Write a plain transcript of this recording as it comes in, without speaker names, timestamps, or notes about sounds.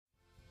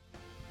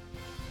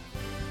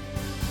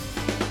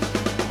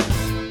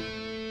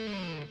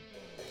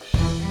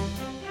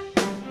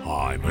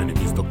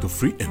Dr.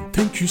 Free, and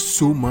thank you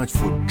so much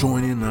for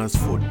joining us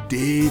for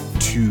day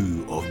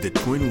 2 of the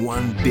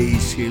 21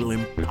 days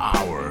healing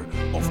power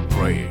of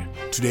prayer.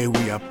 Today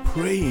we are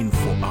praying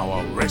for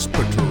our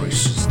respiratory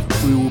system.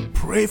 We will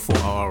pray for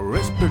our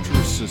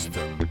respiratory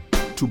system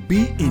to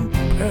be in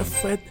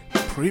perfect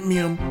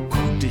premium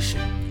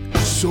condition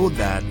so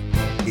that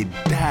it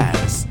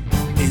does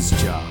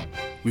its job.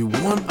 We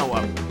want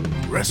our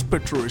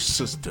respiratory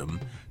system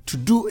to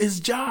do its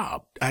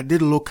job. I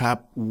did look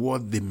up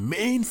what the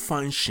main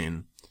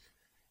function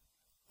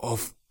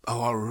of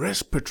our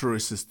respiratory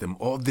system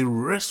or the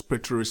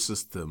respiratory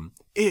system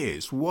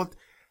is. What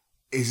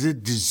is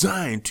it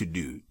designed to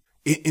do?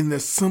 In the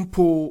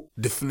simple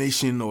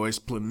definition or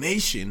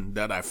explanation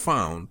that I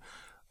found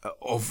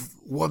of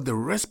what the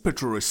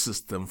respiratory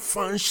system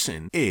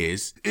function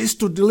is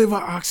to deliver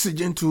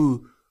oxygen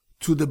to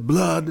the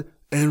blood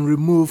and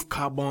remove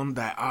carbon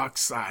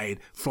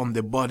dioxide from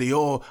the body.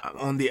 Or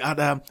on the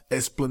other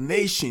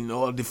explanation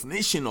or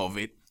definition of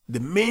it, the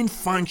main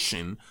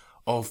function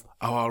of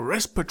our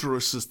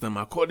respiratory system,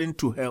 according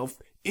to Health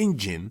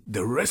Engine,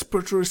 the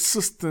respiratory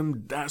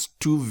system does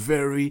 2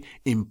 very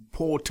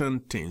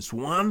important things.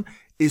 One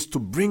is to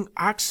bring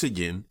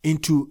oxygen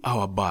into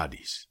our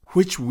bodies,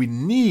 which we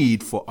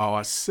need for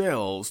our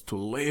cells to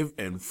live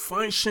and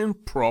function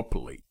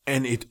properly.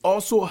 And it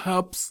also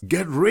helps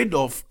get rid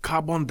of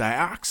carbon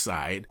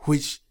dioxide,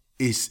 which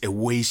is a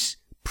waste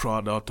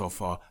product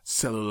of our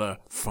cellular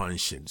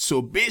function.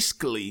 So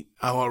basically,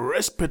 our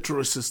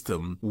respiratory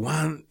system,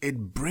 one,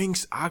 it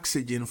brings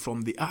oxygen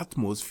from the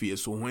atmosphere.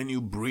 So when you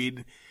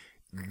breathe,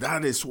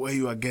 that is where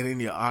you are getting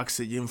your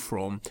oxygen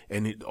from,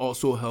 and it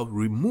also helps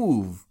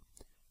remove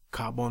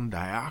carbon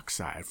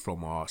dioxide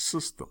from our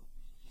system.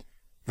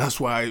 That's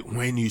why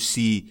when you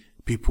see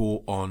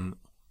people on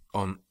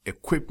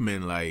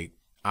equipment like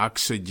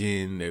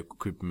oxygen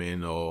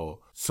equipment or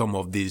some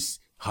of these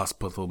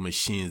hospital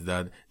machines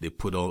that they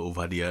put on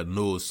over their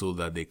nose so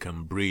that they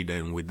can breathe,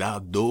 and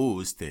without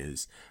those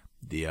things,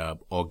 their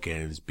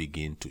organs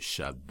begin to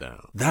shut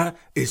down. That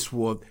is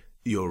what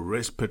your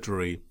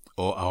respiratory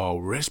or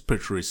our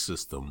respiratory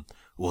system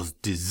was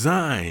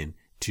designed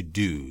to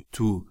do,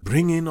 to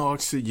bring in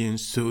oxygen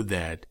so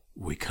that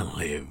we can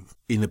live.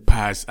 In the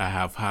past, I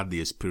have had the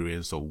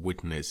experience of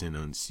witnessing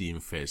and seeing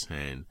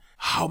firsthand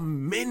how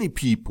many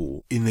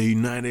people in the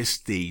United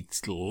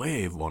States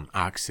live on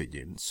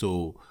oxygen.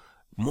 So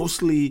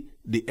mostly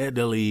the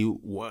elderly.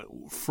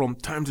 From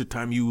time to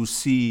time you will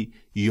see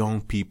young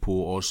people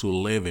also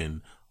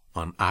living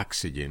on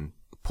oxygen,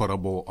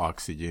 portable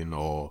oxygen,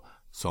 or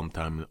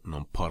sometimes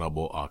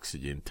non-portable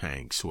oxygen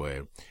tanks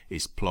where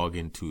it's plugged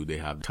into, they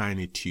have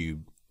tiny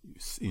tube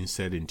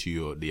insert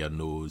into their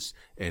nose,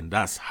 and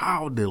that's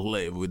how they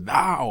live.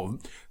 Without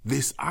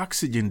this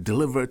oxygen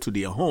delivered to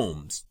their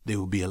homes, there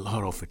will be a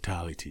lot of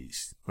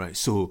fatalities, right?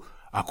 So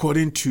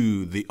according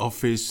to the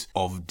Office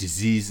of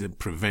Disease and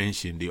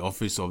Prevention,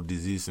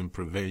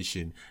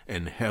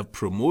 and Health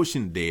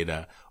Promotion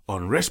data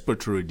on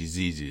respiratory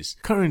diseases,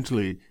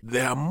 currently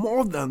there are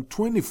more than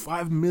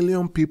 25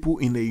 million people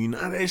in the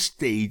United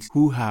States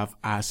who have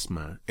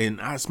asthma, and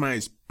asthma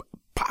is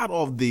part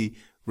of the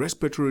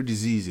respiratory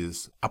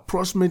diseases.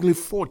 Approximately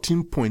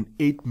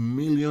 14.8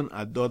 million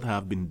adults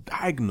have been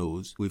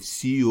diagnosed with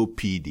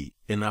COPD,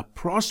 and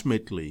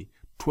approximately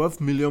 12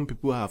 million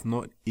people have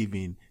not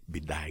even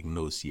been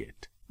diagnosed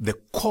yet. The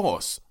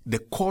cost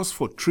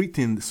for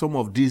treating some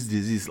of these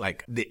diseases,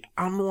 like the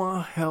annual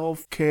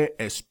health care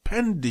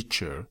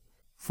expenditure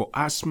for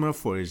asthma,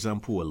 for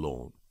example,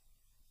 alone,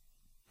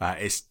 are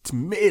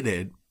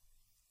estimated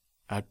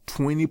at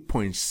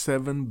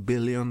 $20.7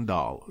 billion.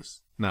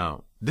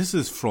 Now, this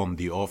is from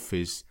the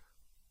Office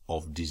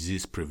of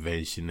Disease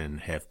Prevention and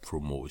Health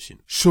Promotion.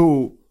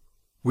 So,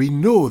 we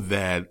know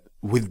that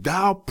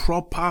without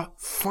proper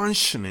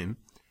functioning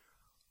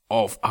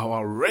of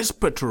our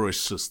respiratory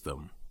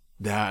system,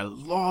 there are a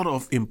lot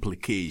of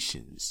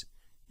implications.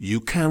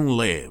 You can't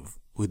live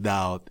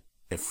without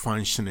a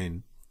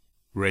functioning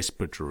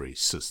respiratory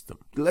system.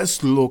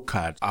 Let's look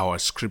at our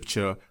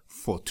scripture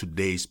for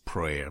today's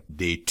prayer,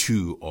 day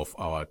 2 of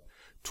our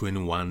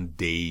 21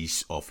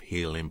 days of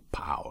healing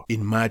power.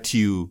 In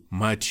Matthew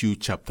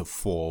chapter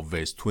 4,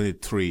 verse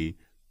 23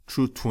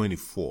 through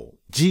 24,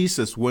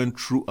 Jesus went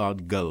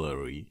throughout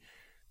Galilee,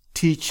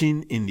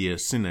 teaching in their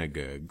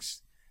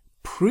synagogues,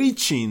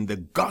 preaching the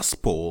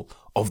gospel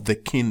of the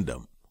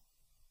kingdom.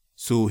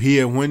 So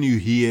here, when you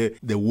hear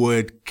the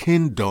word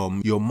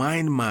kingdom, your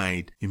mind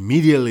might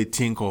immediately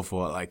think of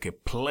like a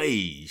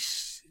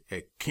place,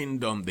 a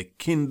kingdom, the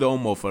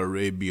kingdom of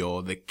Arabia,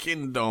 or the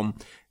kingdom.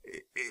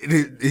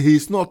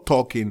 He's not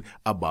talking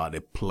about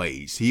a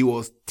place. He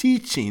was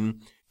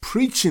teaching,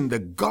 preaching the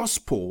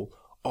gospel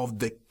of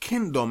the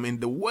kingdom. In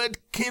the word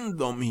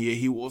kingdom here,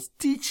 he was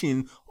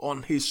teaching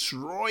on his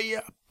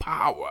royal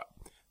power,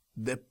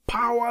 the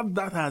power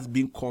that has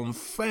been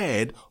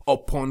conferred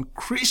upon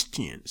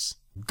Christians.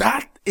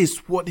 That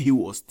is what he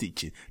was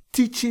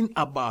teaching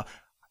about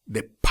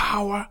the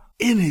power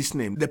in his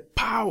name, the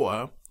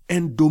power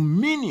and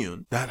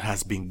dominion that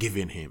has been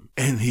given him.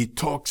 And he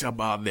talks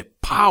about the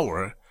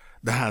power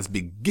that has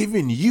been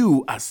given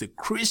you as a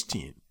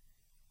Christian.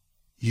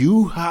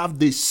 You have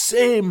the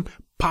same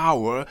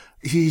power.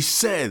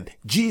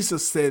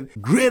 Jesus said,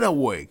 greater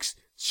works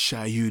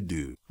shall you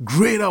do.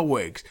 Greater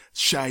works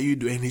shall you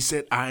do. And he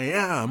said, I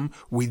am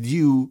with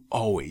you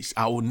always.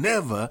 I will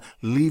never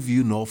leave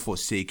you nor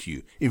forsake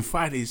you. In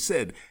fact, he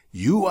said,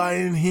 you are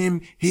in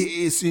him,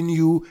 he is in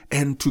you,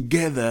 and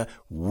together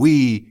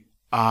we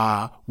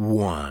are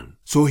one.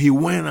 So he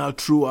went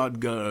out throughout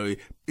Galilee,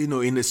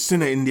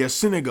 in their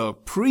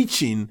synagogue,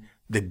 preaching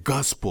the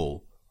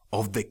gospel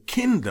of the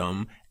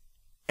kingdom.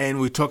 And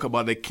we talk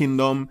about the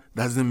kingdom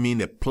doesn't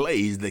mean a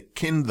place. The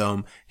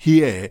kingdom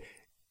here,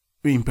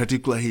 in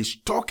particular, he's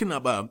talking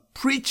about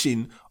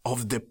preaching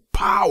of the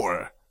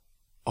power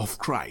of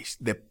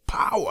Christ, the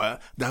power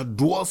that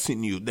dwells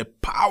in you, the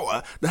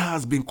power that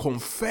has been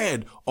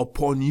conferred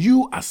upon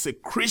you as a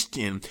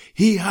Christian.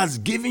 He has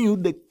given you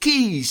the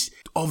keys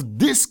of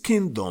this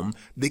kingdom,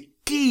 the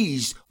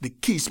keys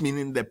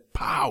meaning the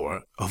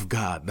power of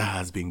God that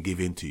has been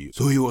given to you.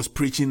 So he was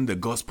preaching the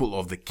gospel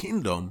of the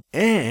kingdom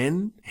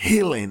and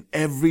healing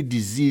every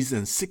disease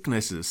and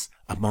sicknesses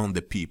among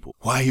the people.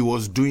 While he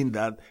was doing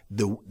that,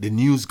 the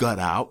news got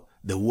out.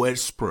 The word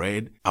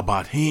spread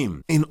about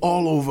him in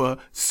all over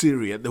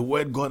Syria. The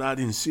word got out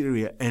in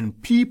Syria,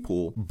 and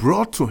people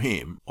brought to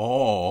him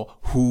all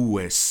who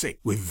were sick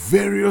with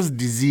various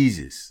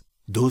diseases,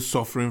 those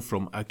suffering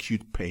from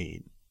acute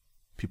pain,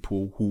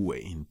 people who were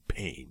in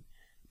pain,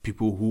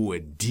 people who were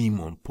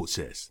demon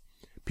possessed,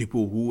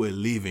 people who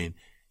were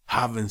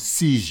having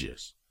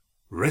seizures,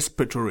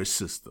 respiratory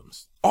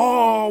systems,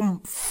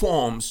 all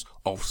forms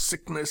of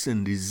sickness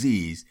and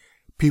disease.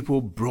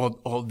 People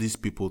brought all these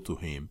people to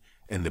him.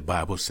 And the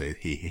Bible says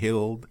he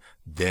healed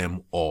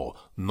them all,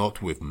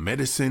 not with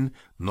medicine,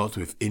 not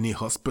with any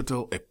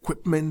hospital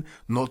equipment,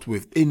 not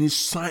with any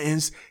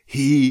science.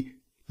 He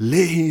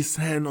laid his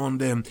hand on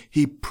them.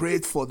 He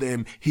prayed for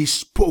them. He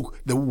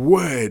spoke the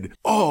word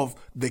of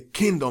the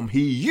kingdom.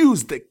 He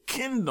used the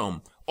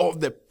kingdom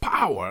of the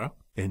power,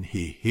 and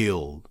he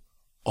healed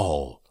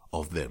all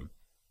of them.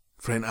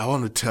 Friend, I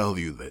want to tell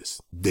you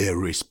this.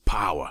 There is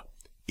power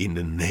in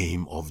the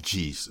name of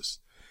Jesus.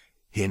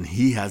 And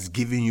he has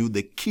given you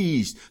the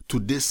keys to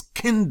this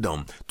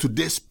kingdom, to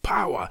this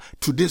power,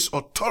 to this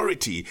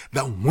authority,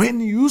 that when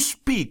you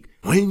speak,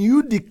 when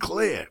you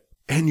declare,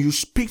 and you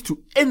speak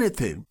to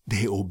anything,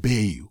 they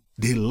obey you.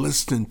 They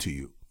listen to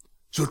you.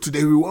 So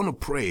today we want to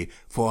pray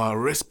for our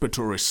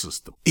respiratory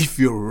system. If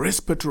your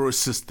respiratory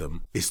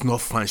system is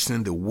not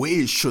functioning the way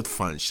it should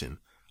function,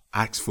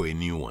 ask for a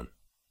new one.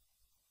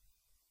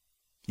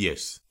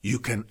 Yes, you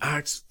can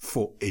ask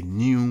for a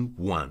new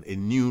one, a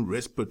new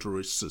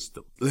respiratory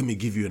system. Let me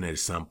give you an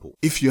example.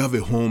 If you have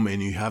a home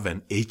and you have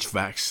an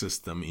HVAC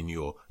system in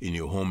your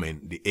home,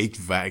 and the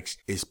HVAC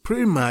is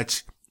pretty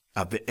much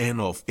at the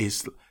end of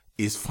its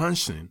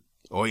functioning,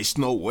 or it's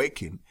not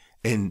working,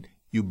 and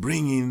you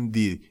bring in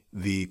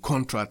the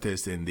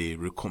contractors and they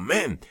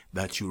recommend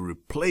that you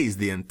replace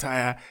the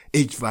entire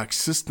HVAC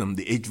system.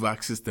 The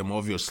HVAC system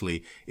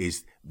obviously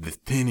is the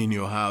thing in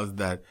your house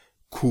that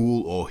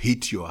cool or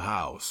heat your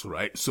house,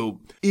 right?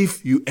 So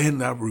if you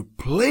end up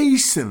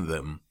replacing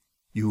them,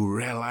 you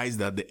realize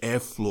that the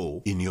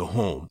airflow in your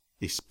home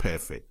is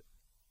perfect.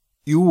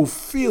 You will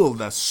feel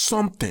that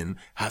something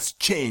has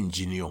changed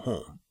in your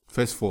home.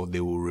 First of all, they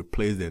will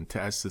replace the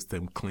entire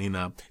system, clean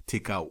up,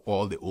 take out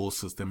all the old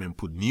system and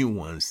put new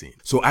ones in.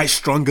 So I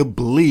strongly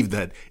believe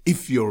that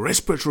if your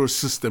respiratory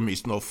system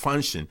is not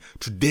functioning,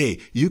 today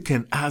you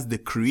can ask the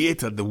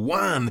Creator, the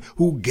one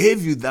who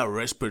gave you that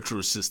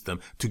respiratory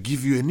system, to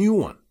give you a new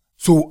one.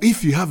 So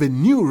if you have a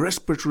new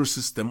respiratory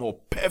system,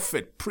 or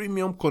perfect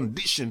premium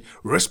condition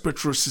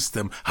respiratory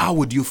system, how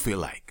would you feel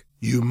like?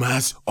 You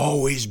must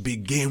always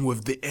begin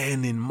with the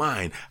end in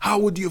mind. How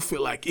would you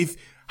feel like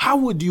how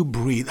would you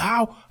breathe?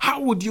 How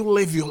would you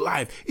live your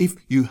life if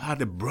you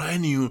had a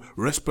brand new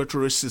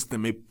respiratory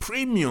system, a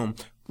premium,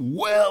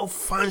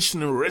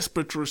 well-functioning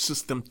respiratory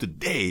system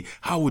today?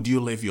 How would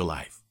you live your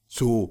life?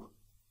 So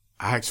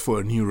ask for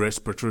a new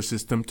respiratory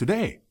system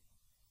today.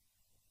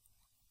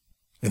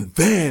 And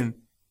then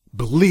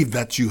believe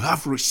that you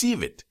have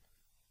received it.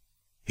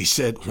 He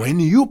said, when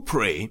you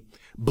pray,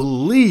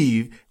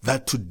 believe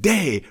that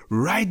today,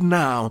 right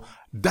now,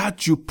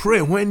 that you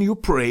pray. When you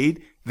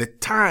prayed, the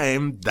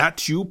time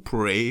that you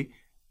pray,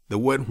 the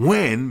word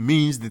when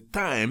means the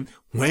time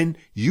when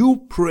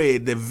you pray,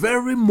 the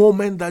very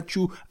moment that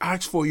you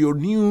ask for your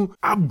new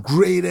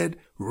upgraded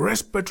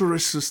respiratory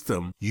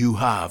system, you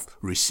have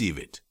received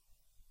it.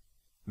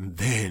 And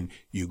then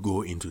you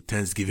go into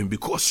thanksgiving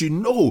because you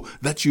know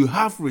that you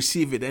have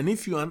received it. And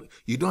if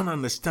you don't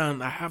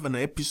understand, I have an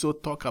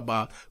episode talk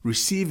about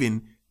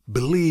receiving,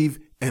 believe,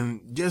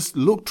 and just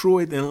look through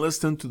it and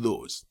listen to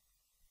those.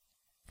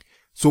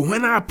 So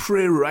when I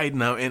pray right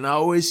now, and I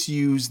always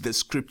use the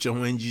scripture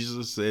when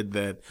Jesus said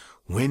that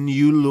when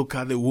you look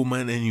at a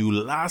woman and you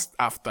lust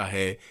after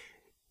her,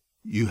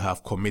 you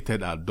have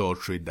committed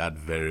adultery that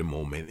very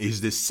moment.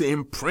 It's the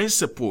same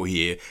principle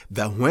here,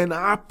 that when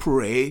I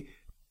pray,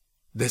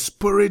 the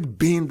spirit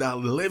being that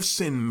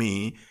lives in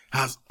me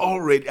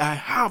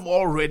I have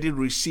already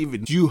received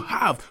it. You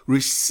have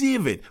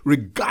received it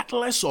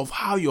regardless of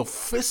how your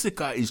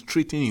physical is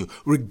treating you,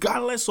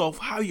 regardless of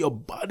how your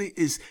body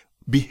is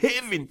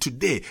behaving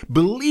today.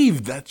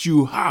 Believe that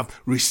you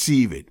have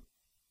received it.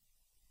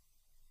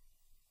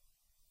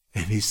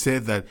 And he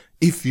said that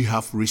if you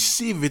have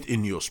received it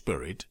in your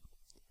spirit,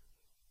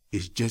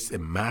 it's just a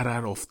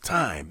matter of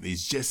time.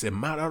 It's just a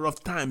matter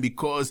of time,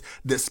 because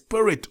the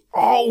Spirit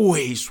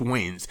always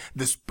wins.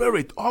 The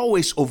Spirit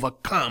always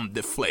overcomes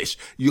the flesh.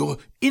 Your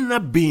inner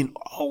being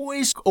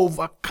always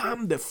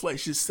overcomes the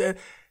flesh. He said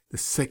the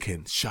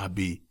second shall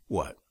be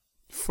what?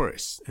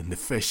 First, and the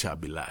first shall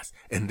be last.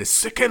 And the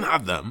second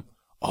Adam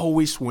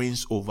always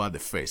wins over the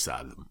first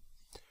Adam.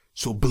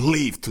 So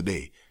believe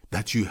today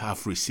that you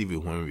have received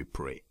it when we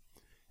pray.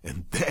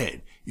 And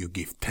then you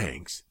give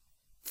thanks.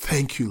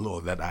 Thank you,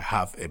 Lord, that I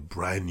have a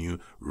brand new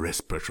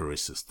respiratory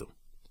system.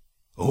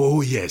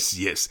 Oh,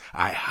 yes,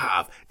 I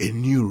have a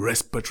new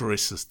respiratory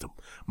system.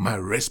 My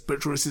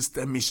respiratory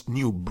system is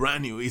new,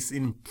 brand new. It's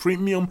in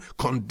premium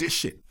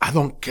condition. I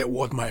don't care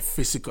what my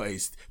physical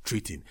is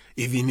treating.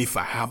 Even if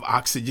I have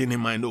oxygen in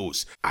my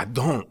nose, I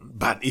don't.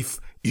 But if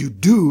you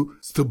do,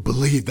 still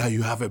believe that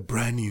you have a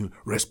brand new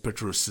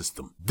respiratory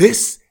system.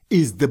 This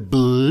is the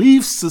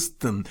belief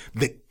system,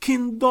 the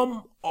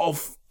kingdom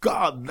of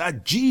God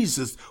that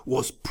Jesus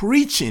was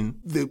preaching.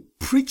 The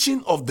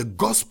preaching of the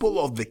gospel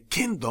of the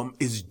kingdom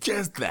is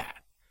just that.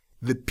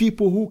 The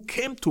people who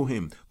came to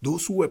him,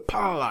 those who were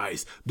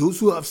paralyzed,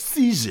 those who have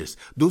seizures,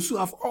 those who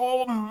have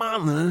all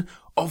manner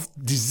of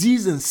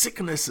disease and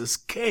sicknesses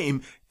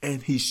came,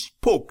 and he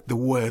spoke the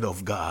word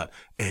of God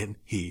and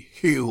he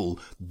healed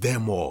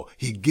them all.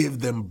 He gave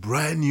them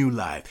brand new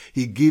life.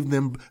 He gave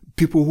them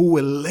people who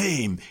were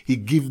lame. He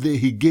gave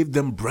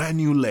them brand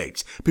new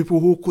legs. People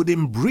who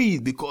couldn't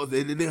breathe because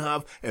they didn't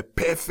have a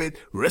perfect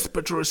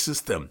respiratory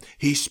system.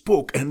 He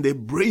spoke and they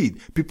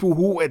breathed. People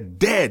who were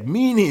dead,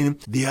 meaning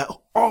their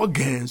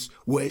organs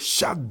were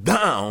shut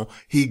down.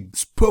 He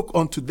spoke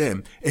unto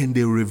them and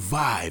they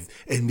revived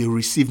and they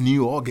received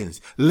new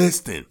organs.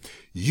 Listen,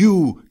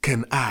 you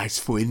can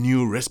ask for a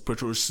new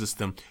respiratory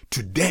system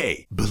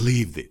today.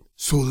 Believe it.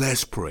 So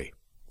let's pray.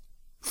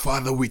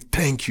 Father, we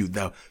thank you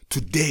that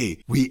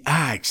today we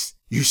ask.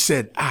 You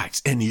said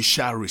ask and you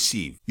shall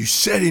receive. You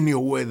said in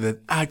your word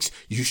that ask,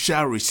 you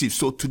shall receive.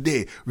 So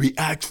today we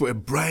ask for a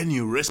brand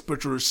new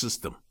respiratory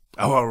system.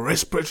 Our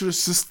respiratory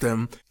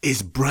system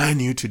is brand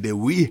new today.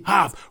 We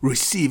have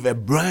received a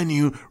brand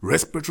new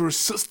respiratory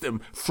system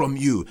from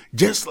you.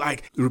 Just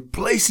like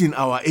replacing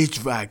our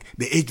HVAC,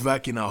 the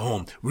HVAC in our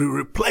home, we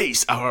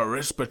replace our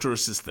respiratory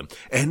system.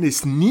 And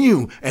it's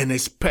new and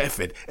it's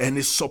perfect. And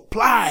it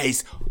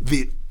supplies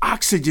the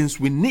oxygens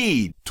we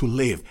need to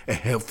live a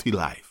healthy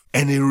life.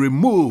 And it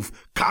removes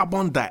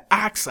carbon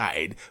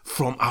dioxide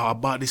from our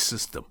body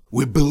system.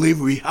 We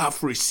believe we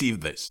have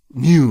received this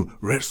new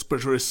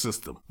respiratory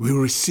system. We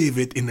receive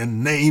it in the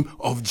name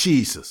of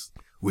Jesus.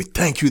 We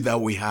thank you that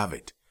we have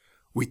it.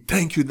 We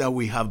thank you that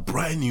we have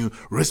brand new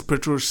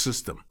respiratory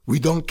system. We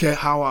don't care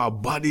how our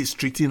body is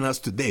treating us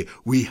today.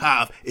 We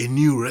have a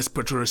new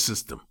respiratory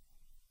system.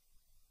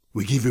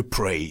 We give you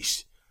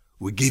praise.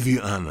 We give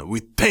you honor.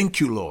 We thank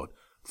you, Lord,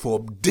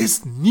 for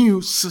this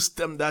new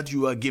system that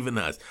you are giving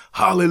us.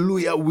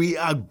 Hallelujah. We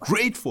are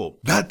grateful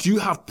that you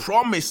have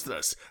promised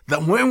us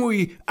that when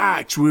we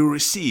ask, we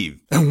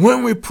receive. And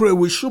when we pray,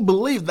 we should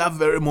believe that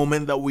very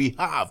moment that we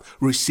have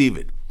received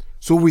it.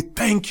 So we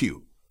thank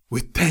you. We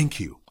thank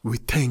you. We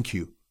thank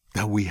you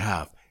that we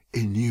have a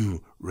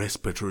new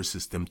respiratory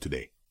system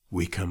today.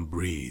 We can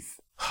breathe.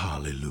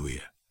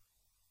 Hallelujah.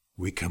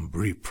 We can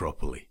breathe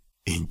properly.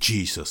 In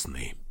Jesus'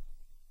 name.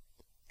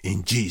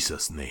 In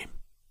Jesus' name.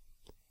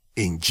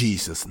 In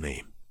Jesus'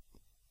 name.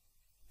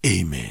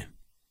 Amen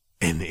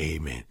and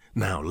amen.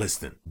 Now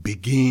listen,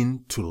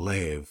 begin to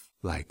live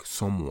like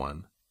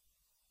someone,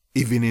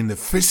 even in the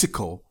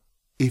physical.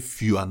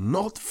 If you are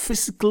not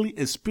physically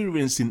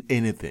experiencing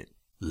anything,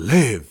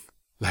 live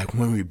like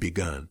when we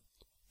began.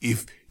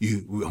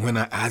 When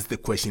I asked the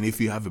question,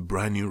 if you have a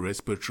brand new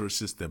respiratory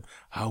system,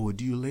 how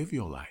would you live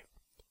your life?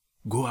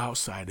 Go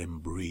outside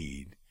and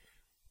breathe.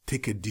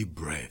 Take a deep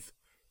breath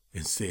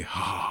and say,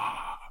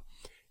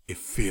 it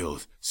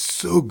feels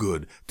so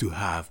good to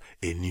have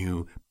a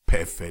new,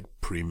 perfect,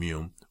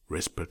 premium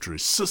respiratory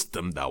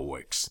system that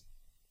works.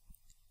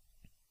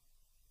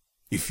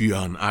 If you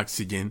are on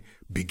oxygen,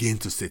 begin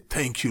to say,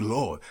 thank you,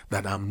 Lord,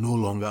 that I'm no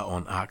longer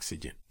on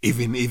oxygen.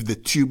 Even if the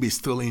tube is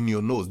still in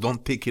your nose,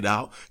 don't take it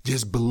out.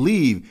 Just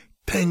believe,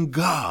 thank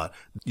God,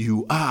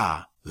 you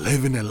are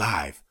living a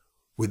life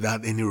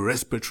without any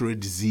respiratory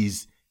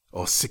disease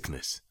or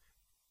sickness.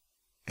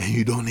 And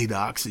you don't need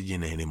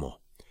oxygen anymore.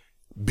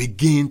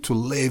 Begin to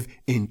live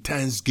in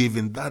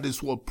thanksgiving. That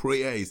is what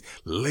prayer is.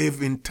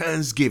 Live in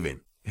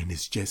thanksgiving. And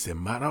it's just a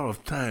matter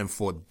of time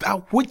for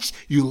that which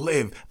you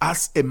live.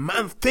 As a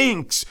man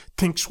thinks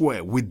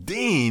where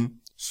within,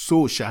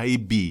 so shall he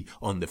be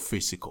on the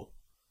physical.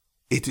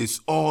 It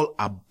is all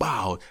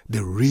about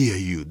the real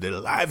you, the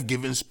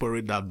life-giving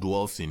spirit that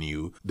dwells in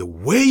you. The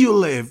way you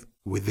live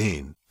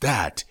within,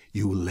 that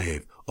you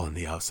live on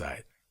the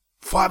outside.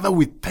 Father,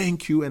 we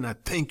thank you, and I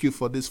thank you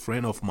for this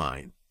friend of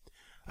mine.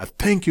 I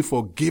thank you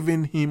for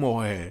giving him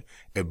or her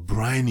a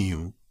brand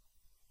new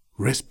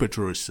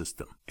respiratory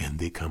system, and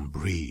they can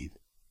breathe,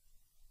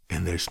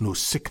 and there's no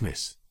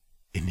sickness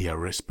in their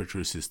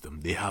respiratory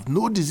system. They have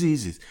no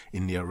diseases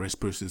in their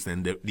respiratory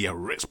system. Their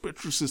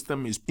respiratory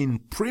system is in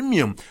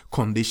premium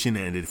condition,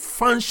 and it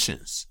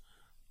functions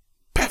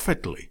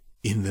perfectly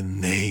in the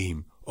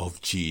name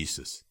of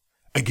Jesus.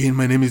 Again,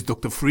 my name is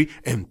Dr. Free,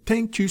 and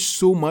thank you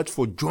so much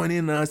for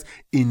joining us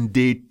in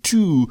day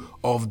 2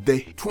 of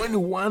the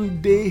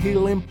 21-day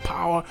healing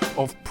power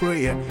of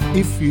prayer.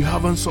 If you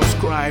haven't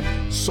subscribed,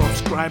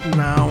 subscribe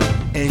now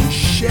and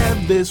share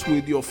this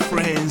with your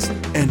friends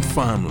and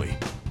family.